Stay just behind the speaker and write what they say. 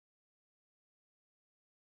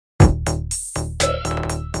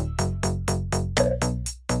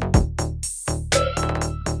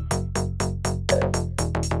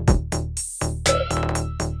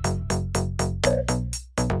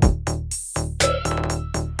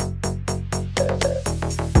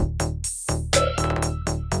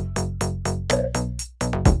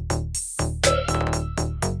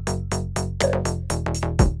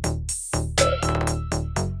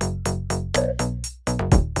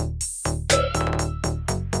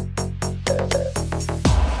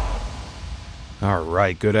All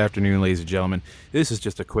right. Good afternoon, ladies and gentlemen. This is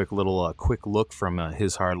just a quick quick look from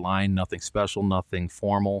His Hard Line. Nothing special, nothing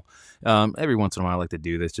formal. Every once in a while, I like to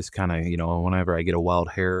do this. Just kind of, whenever I get a wild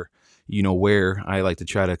hair, where I like to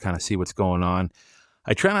try to kind of see what's going on.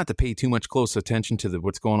 I try not to pay too much close attention to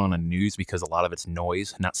what's going on in news because a lot of it's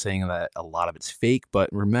noise. Not saying that a lot of it's fake, but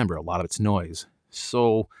remember, a lot of it's noise.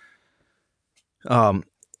 So,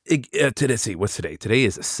 today, see, what's today? Today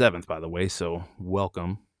is the 7th, by the way. So,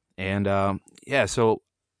 welcome. And yeah, so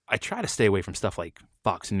I try to stay away from stuff like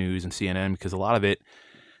Fox News and CNN because a lot of it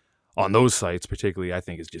on those sites, particularly, I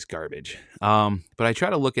think is just garbage. But I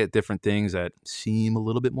try to look at different things that seem a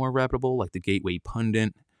little bit more reputable, like the Gateway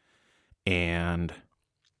Pundit and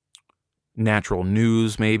Natural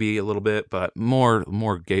News, maybe a little bit, but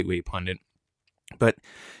more Gateway Pundit. But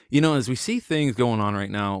as we see things going on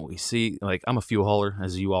right now, we see, like, I'm a fuel hauler,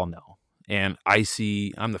 as you all know. And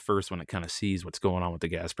I'm the first one that kind of sees what's going on with the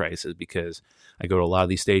gas prices because I go to a lot of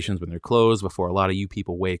these stations when they're closed before a lot of you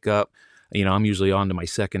people wake up. I'm usually on to my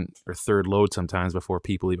second or third load sometimes before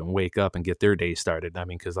people even wake up and get their day started. I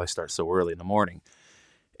mean, because I start so early in the morning.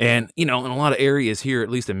 And, in a lot of areas here, at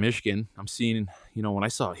least in Michigan, I'm seeing, when I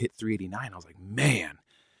saw it hit 389, I was like, man.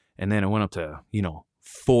 And then it went up to,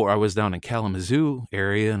 I was down in Kalamazoo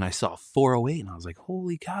area and I saw 408 and I was like,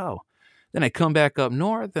 holy cow. Then I come back up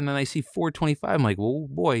north and then I see 425. I'm like, well,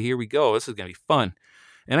 boy, here we go. This is going to be fun.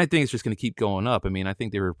 And I think it's just going to keep going up. I mean, I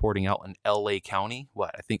think they were reporting out in LA County,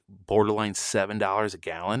 I think borderline $7 a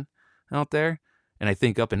gallon out there. And I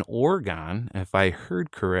think up in Oregon, if I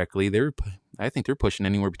heard correctly, I think they're pushing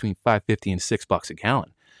anywhere between $5.50 and $6 a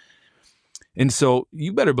gallon. And so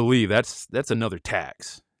you better believe that's another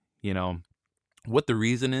tax, What the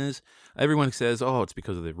reason is, everyone says, oh, it's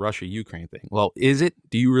because of the Russia-Ukraine thing. Well, is it?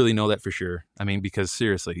 Do you really know that for sure? I mean, because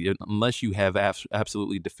seriously, unless you have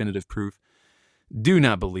absolutely definitive proof, do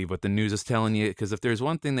not believe what the news is telling you. Because if there's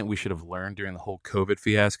one thing that we should have learned during the whole COVID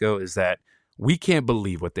fiasco is that we can't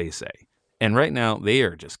believe what they say. And right now, they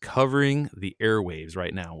are just covering the airwaves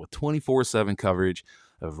right now with 24/7 coverage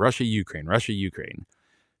of Russia-Ukraine, Russia-Ukraine.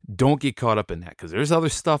 Don't get caught up in that because there's other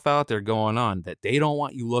stuff out there going on that they don't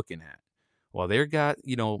want you looking at. Well, they've got,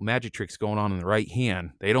 magic tricks going on in the right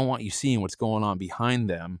hand. They don't want you seeing what's going on behind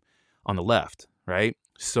them on the left, right?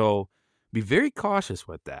 So be very cautious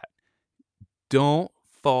with that. Don't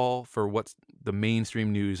fall for what the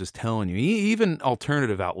mainstream news is telling you. Even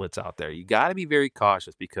alternative outlets out there, you got to be very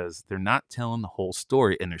cautious because they're not telling the whole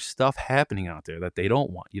story and there's stuff happening out there that they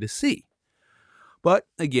don't want you to see. But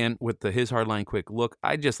again, with the His Hardline quick look,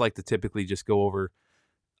 I just like to typically just go over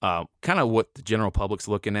kind of what the general public's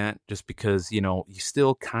looking at, just because, you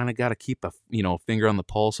still kind of got to keep a, finger on the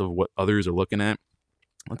pulse of what others are looking at.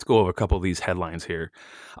 Let's go over a couple of these headlines here.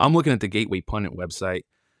 I'm looking at the Gateway Pundit website.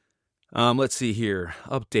 Let's see here.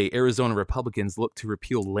 Update. Arizona Republicans look to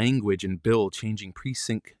repeal language in bill changing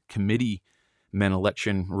precinct committeemen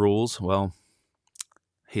election rules. Well,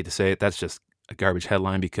 I hate to say it. That's just a garbage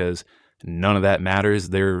headline because none of that matters.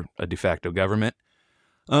 They're a de facto government.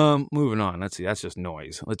 Moving on. Let's see. That's just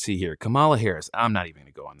noise. Let's see here. Kamala Harris. I'm not even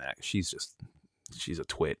going to go on that. She's a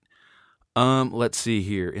twit. Let's see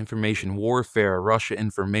here. Information warfare. Russia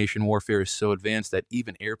information warfare is so advanced that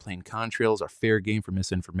even airplane contrails are fair game for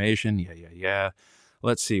misinformation. Yeah.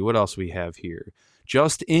 Let's see. What else we have here?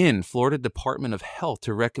 Just in, Florida Department of Health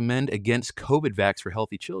to recommend against COVID vax for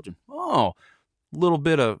healthy children. Oh, a little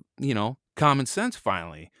bit of, common sense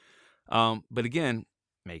finally. But again,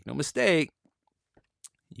 make no mistake.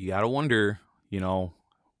 You got to wonder,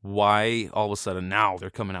 why all of a sudden now they're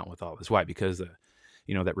coming out with all this. Why? Because,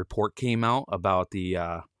 that report came out about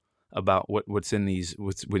about what's in these,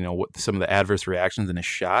 what some of the adverse reactions in a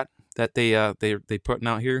shot that they putting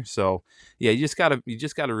out here. So yeah, you just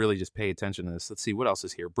gotta really just pay attention to this. Let's see what else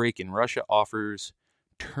is here. Breaking: Russia offers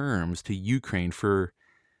terms to Ukraine for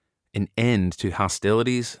an end to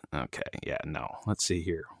hostilities. Okay, yeah, no. Let's see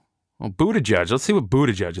here. Well, Buttigieg. Let's see what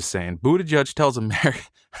Buttigieg is saying. Buttigieg tells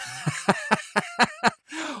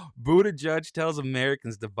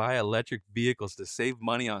Americans to buy electric vehicles to save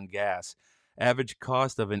money on gas. Average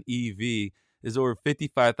cost of an EV is over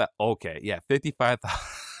 $55,000. Okay, yeah, $55,000.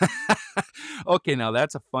 Okay, now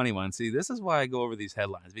that's a funny one. See, this is why I go over these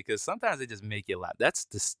headlines because sometimes they just make you laugh. That's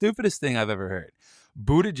the stupidest thing I've ever heard.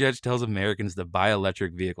 Buttigieg tells Americans to buy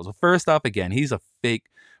electric vehicles. Well, first off, again, he's a fake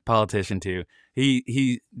politician too.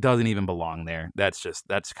 He doesn't even belong there. That's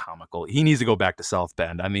comical. He needs to go back to South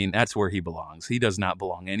Bend. I mean, that's where he belongs. He does not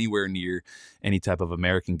belong anywhere near any type of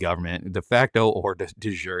American government, de facto or de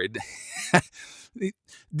jure.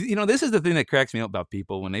 This is the thing that cracks me up about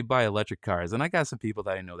people when they buy electric cars. And I got some people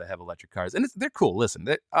that I know that have electric cars, and they're cool. Listen,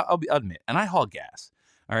 I'll admit, and I haul gas.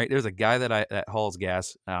 All right, there's a guy that hauls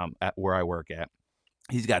gas at where I work at.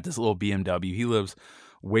 He's got this little BMW. He lives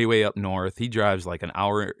way up north. He drives like an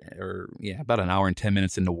hour about an hour and 10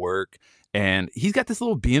 minutes into work. And he's got this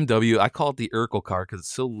little BMW. I call it the Urkel car because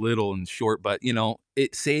it's so little and short, but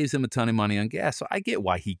it saves him a ton of money on gas. So I get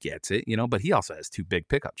why he gets it, but he also has 2 big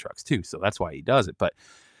pickup trucks too. So that's why he does it. But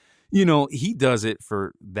he does it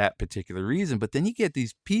for that particular reason. But then you get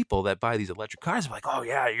these people that buy these electric cars. They're like, oh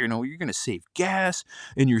yeah, you're going to save gas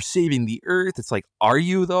and you're saving the earth. It's like, are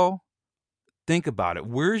you though? Think about it.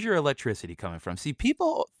 Where's your electricity coming from? See,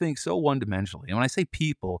 people think so one-dimensionally. And when I say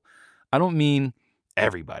people, I don't mean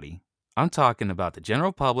everybody. I'm talking about the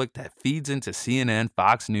general public that feeds into CNN,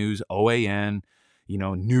 Fox News, OAN,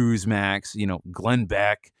 Newsmax, Glenn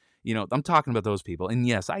Beck. I'm talking about those people. And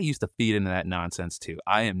yes, I used to feed into that nonsense too.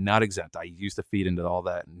 I am not exempt. I used to feed into all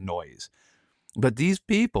that noise. But these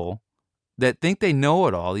people that think they know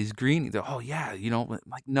it all, these green, oh yeah,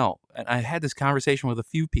 like no. And I had this conversation with a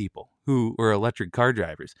few people who were electric car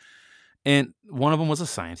drivers. And one of them is a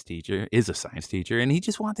science teacher, and he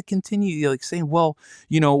just wanted to continue like saying, well,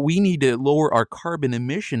 we need to lower our carbon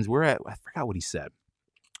emissions. I forgot what he said.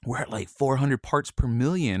 We're at like 400 parts per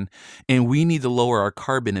million, and we need to lower our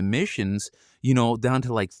carbon emissions, down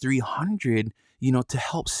to like 300, to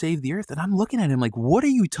help save the earth. And I'm looking at him like, what are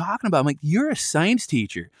you talking about? I'm like, you're a science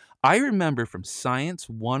teacher. I remember from Science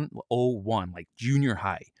 101, like junior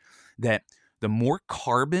high, that the more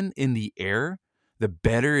carbon in the air, the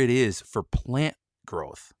better it is for plant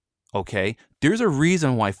growth. Okay? There's a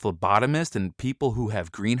reason why phlebotomists and people who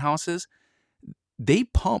have greenhouses, they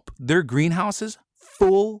pump their greenhouses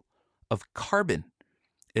full of carbon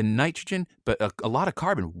and nitrogen, but a lot of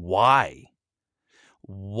carbon. Why?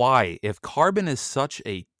 Why? If carbon is such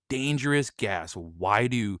a dangerous gas, why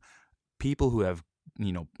do people who have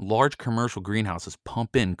large commercial greenhouses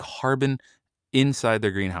pump in carbon inside their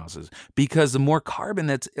greenhouses? Because the more carbon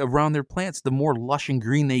that's around their plants, the more lush and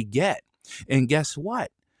green they get. And guess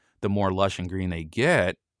what? The more lush and green they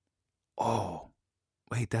get, oh,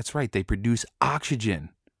 wait, that's right, they produce oxygen.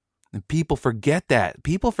 And people forget that.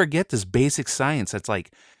 People forget this basic science that's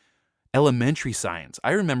like elementary science.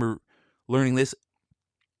 I remember learning this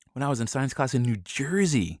when I was in science class in New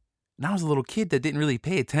Jersey. And I was a little kid that didn't really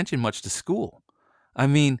pay attention much to school. I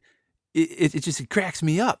mean, it cracks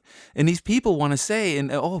me up. And these people want to say,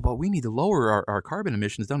 but we need to lower our carbon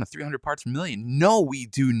emissions down to 300 parts per million. No, we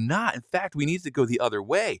do not. In fact, we need to go the other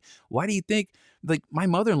way. Why do you think, like my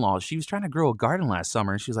mother-in-law, she was trying to grow a garden last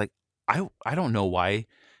summer, and she was like, I don't know why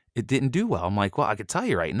it didn't do well. I'm like, well, I could tell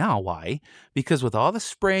you right now why. Because with all the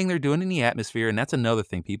spraying they're doing in the atmosphere, and that's another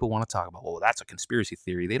thing people want to talk about. Well, that's a conspiracy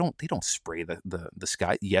theory. They don't spray the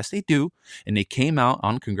sky. Yes, they do. And they came out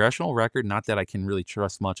on congressional record. Not that I can really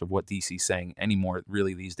trust much of what DC's saying anymore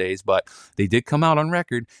really these days, but they did come out on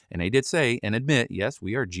record and they did say and admit, yes,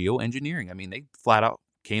 we are geoengineering. I mean, they flat out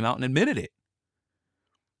came out and admitted it.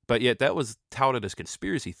 But yet that was touted as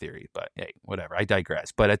conspiracy theory. But hey, whatever. I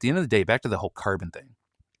digress. But at the end of the day, back to the whole carbon thing.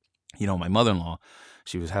 My mother-in-law,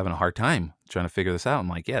 she was having a hard time trying to figure this out. I'm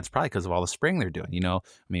like, yeah, it's probably because of all the spraying they're doing. I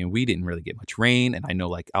mean, we didn't really get much rain. And I know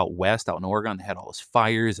like out west, out in Oregon, they had all those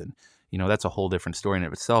fires and, that's a whole different story in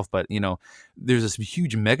of itself. But, there's this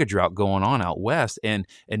huge mega drought going on out west. And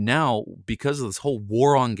now because of this whole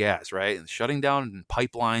war on gas, right, and shutting down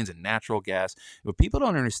pipelines and natural gas, what people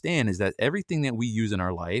don't understand is that everything that we use in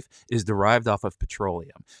our life is derived off of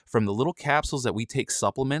petroleum. From the little capsules that we take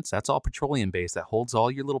supplements, that's all petroleum based. That holds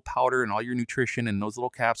all your little powder and all your nutrition in those little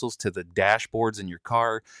capsules, to the dashboards in your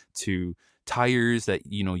car, to tires that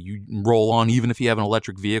you roll on, even if you have an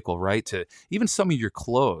electric vehicle, right, to even some of your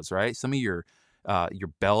clothes, right, some of your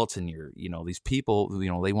belts and your these people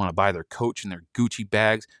they want to buy their Coach and their Gucci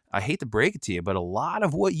bags. I hate to break it to you, but a lot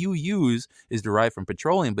of what you use is derived from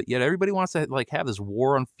petroleum, but yet everybody wants to like have this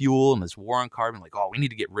war on fuel and this war on carbon, like, oh, we need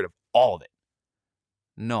to get rid of all of it.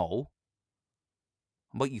 No.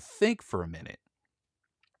 But you think for a minute.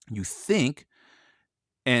 You think,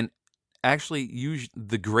 and actually use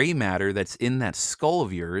the gray matter that's in that skull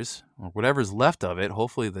of yours, or whatever's left of it.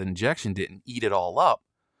 Hopefully the injection didn't eat it all up.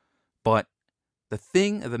 But the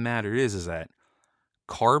thing of the matter is that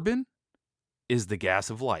carbon is the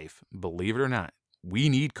gas of life. Believe it or not, we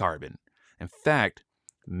need carbon. In fact,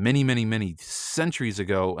 many centuries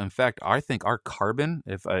ago, in fact, I think our carbon,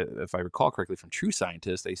 if I recall correctly from True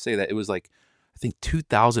Scientists, they say that it was like, I think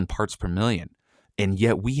 2,000 parts per million. And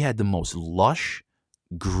yet we had the most lush,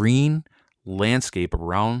 green landscape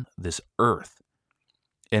around this earth.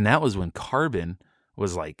 And that was when carbon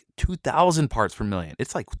was like 2,000 parts per million.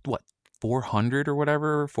 It's like, what, 400 or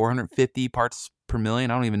whatever, 450 parts per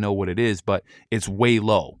million? I don't even know what it is, but it's way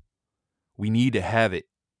low. We need to have it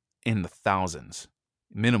in the thousands,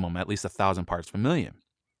 minimum, at least 1,000 parts per million.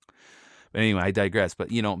 But anyway, I digress. But,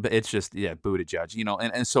 but it's just, yeah, Buttigieg,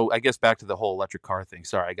 and so I guess back to the whole electric car thing.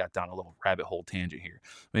 Sorry, I got down a little rabbit hole tangent here.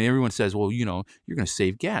 I mean, everyone says, well, you're going to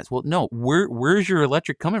save gas. Well, no, where's your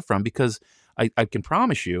electric coming from? Because I can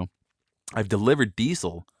promise you, I've delivered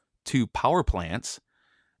diesel to power plants.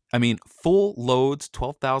 I mean, full loads,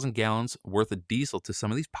 12,000 gallons worth of diesel to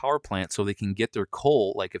some of these power plants so they can get their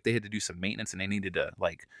coal. Like if they had to do some maintenance and they needed to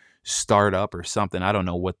like start up or something, I don't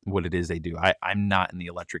know what it is they do. I'm not in the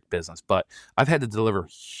electric business, but I've had to deliver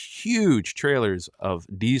huge trailers of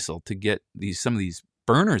diesel to get some of these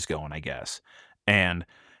burners going, I guess. And,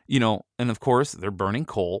 and of course they're burning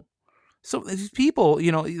coal. So these people,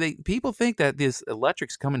 people think that this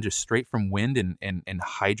electric's coming just straight from wind and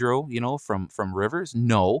hydro, from rivers.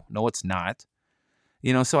 No, it's not.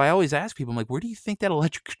 So I always ask people, I'm like, where do you think that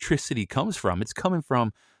electricity comes from? It's coming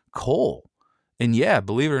from coal. And yeah,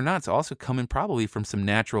 believe it or not, it's also coming probably from some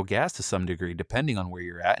natural gas to some degree, depending on where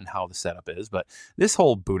you're at and how the setup is. But this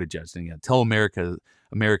whole Buttigieg thing, tell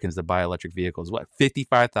Americans to buy electric vehicles, what,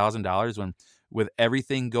 $55,000 when with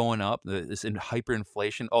everything going up, this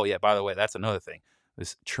hyperinflation. Oh, yeah, by the way, that's another thing.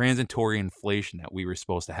 This transitory inflation that we were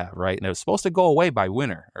supposed to have, right? And it was supposed to go away by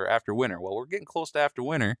winter or after winter. Well, we're getting close to after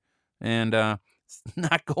winter, and it's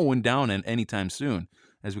not going down anytime soon,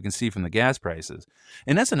 as we can see from the gas prices.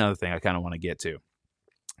 And that's another thing I kind of want to get to.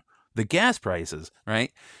 The gas prices,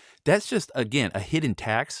 right? That's just, again, a hidden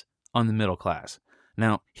tax on the middle class.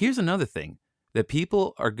 Now, here's another thing that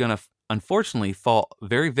people are going to unfortunately fall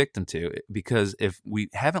very victim to, because if we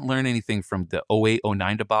haven't learned anything from the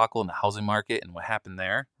 08-09 debacle in the housing market and what happened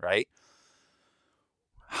there, right?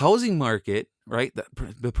 Housing market, right?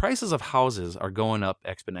 The prices of houses are going up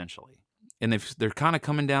exponentially. And they're kind of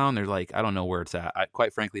coming down. They're like, I don't know where it's at. I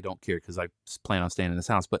quite frankly don't care because I plan on staying in this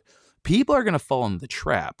house. But people are going to fall into the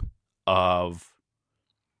trap of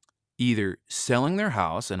either selling their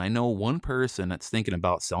house. And I know one person that's thinking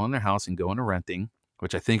about selling their house and going to renting,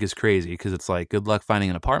 which I think is crazy because it's like, good luck finding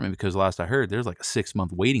an apartment, because last I heard, there's like a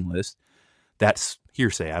 6-month waiting list. That's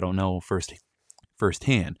hearsay. I don't know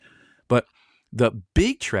firsthand. But the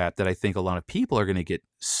big trap that I think a lot of people are going to get,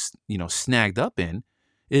 snagged up in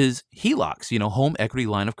is HELOCs, home equity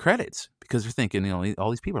line of credits, because they're thinking, all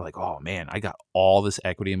these people are like, oh man, I got all this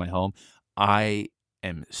equity in my home. I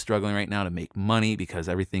am struggling right now to make money because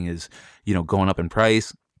everything is, going up in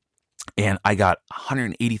price. And I got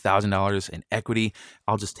 $180,000 in equity.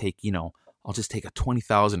 I'll just take a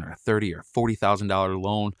 $20,000 or a $30,000 or $40,000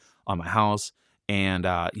 loan on my house. And,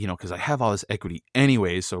 because I have all this equity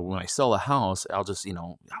anyway. So when I sell a house, I'll just,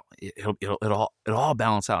 it'll all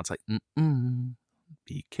balance out. It's like,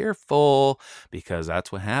 be careful, because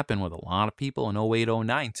that's what happened with a lot of people in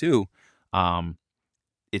 08-09 too.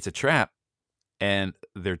 It's a trap, and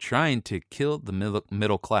they're trying to kill the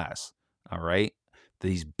middle class. All right.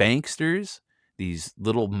 These banksters, these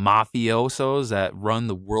little mafiosos that run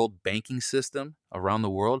the world banking system around the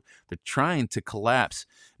world, they're trying to collapse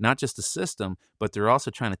not just the system, but they're also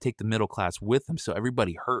trying to take the middle class with them, so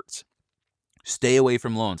everybody hurts. Stay away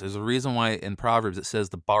from loans. There's a reason why in Proverbs it says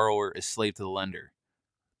the borrower is slave to the lender.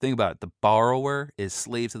 Think about it. The borrower is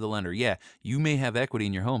slave to the lender. Yeah, you may have equity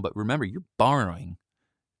in your home, but remember, you're borrowing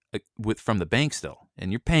from the bank still,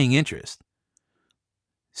 and you're paying interest.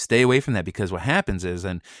 Stay away from that, because what happens is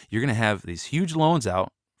then you're going to have these huge loans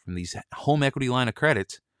out from these home equity line of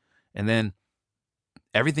credits, and then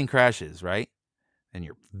everything crashes, right? And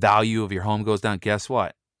your value of your home goes down. Guess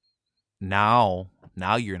what? Now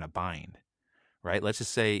you're in a bind, right? Let's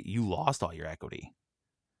just say you lost all your equity,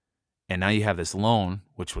 and now you have this loan,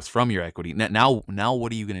 which was from your equity. Now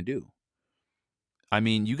what are you going to do? I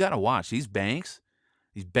mean, you got to watch these banks.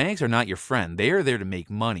 These banks are not your friend. They are there to make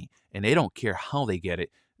money, and they don't care how they get it.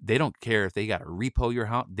 They don't care if they got to repo your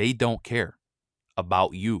house. They don't care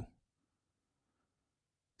about you.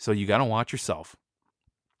 So you got to watch yourself.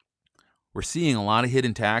 We're seeing a lot of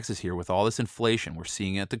hidden taxes here with all this inflation. We're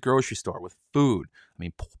seeing it at the grocery store with food. I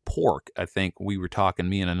mean, pork, I think we were talking,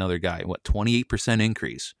 me and another guy, 28%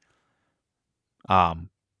 increase.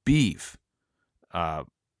 Beef,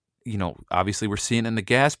 obviously we're seeing it in the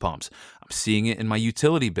gas pumps. I'm seeing it in my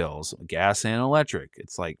utility bills, gas and electric.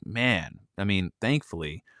 It's like, man, I mean,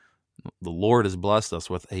 thankfully, the Lord has blessed us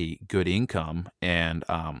with a good income and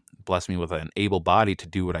blessed me with an able body to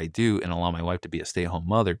do what I do and allow my wife to be a stay-at-home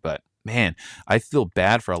mother. But man, I feel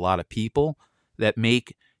bad for a lot of people that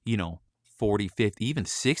make, 40, 50, even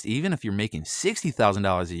 60, even if you're making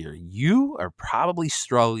 $60,000 a year, you are probably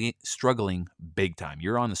struggling big time.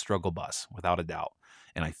 You're on the struggle bus without a doubt.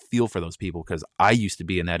 And I feel for those people, because I used to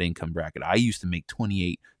be in that income bracket. I used to make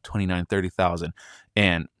 28, 29, 30,000.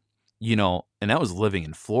 And and that was living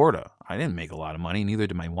in Florida. I didn't make a lot of money, neither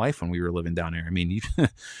did my wife when we were living down there. I mean,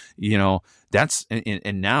 you know, that's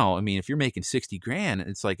and now, I mean, if you're making 60 grand,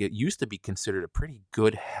 it's like it used to be considered a pretty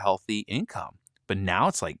good, healthy income. But now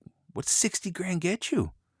it's like, what's 60 grand get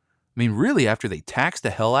you? I mean, really, after they tax the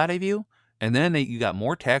hell out of you, and then you got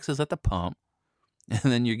more taxes at the pump,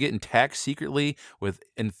 and then you're getting taxed secretly with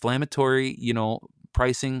inflammatory,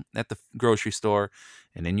 pricing at the grocery store,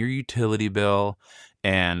 and then your utility bill,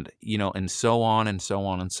 and and so on and so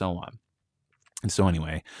on and so on. And so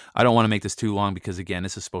anyway, I don't want to make this too long because again,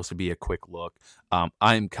 this is supposed to be a quick look.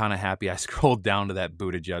 I'm kind of happy I scrolled down to that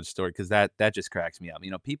Buttigieg story because that just cracks me up.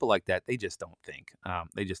 People like that, they just don't think.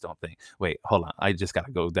 They just don't think. Wait, hold on. I just got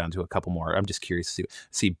to go down to a couple more. I'm just curious to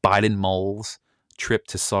see Biden mulls trip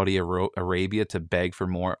to Saudi Arabia to beg for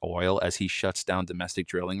more oil as he shuts down domestic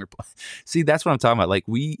drilling. See, that's what I'm talking about. Like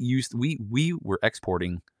we were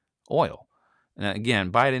exporting oil. And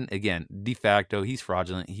again, Biden, de facto, he's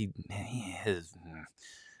fraudulent.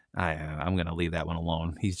 I'm going to leave that one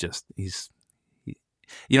alone.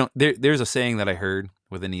 There's a saying that I heard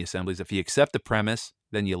within the assemblies. If you accept the premise,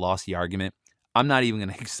 then you lost the argument. I'm not even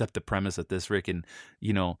going to accept the premise that this frickin',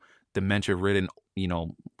 dementia-ridden,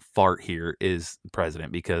 fart here is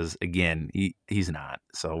president because, again, he's not.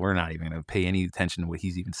 So we're not even going to pay any attention to what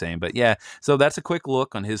he's even saying. But yeah, so that's a quick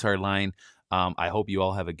look on his hard line. I hope you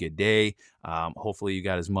all have a good day. Hopefully you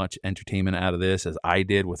got as much entertainment out of this as I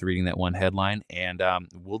did with reading that one headline. And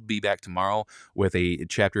we'll be back tomorrow with a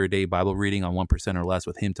chapter a day Bible reading on 1% or less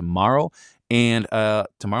with him tomorrow. And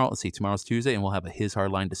tomorrow's Tuesday, and we'll have a His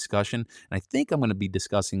Hardline discussion. And I think I'm going to be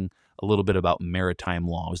discussing a little bit about maritime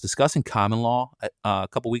law. I was discussing common law a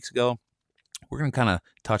couple weeks ago. We're going to kind of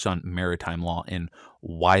touch on maritime law and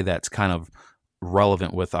why that's kind of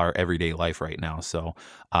relevant with our everyday life right now. So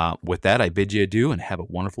with that, I bid you adieu and have a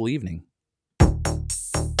wonderful evening.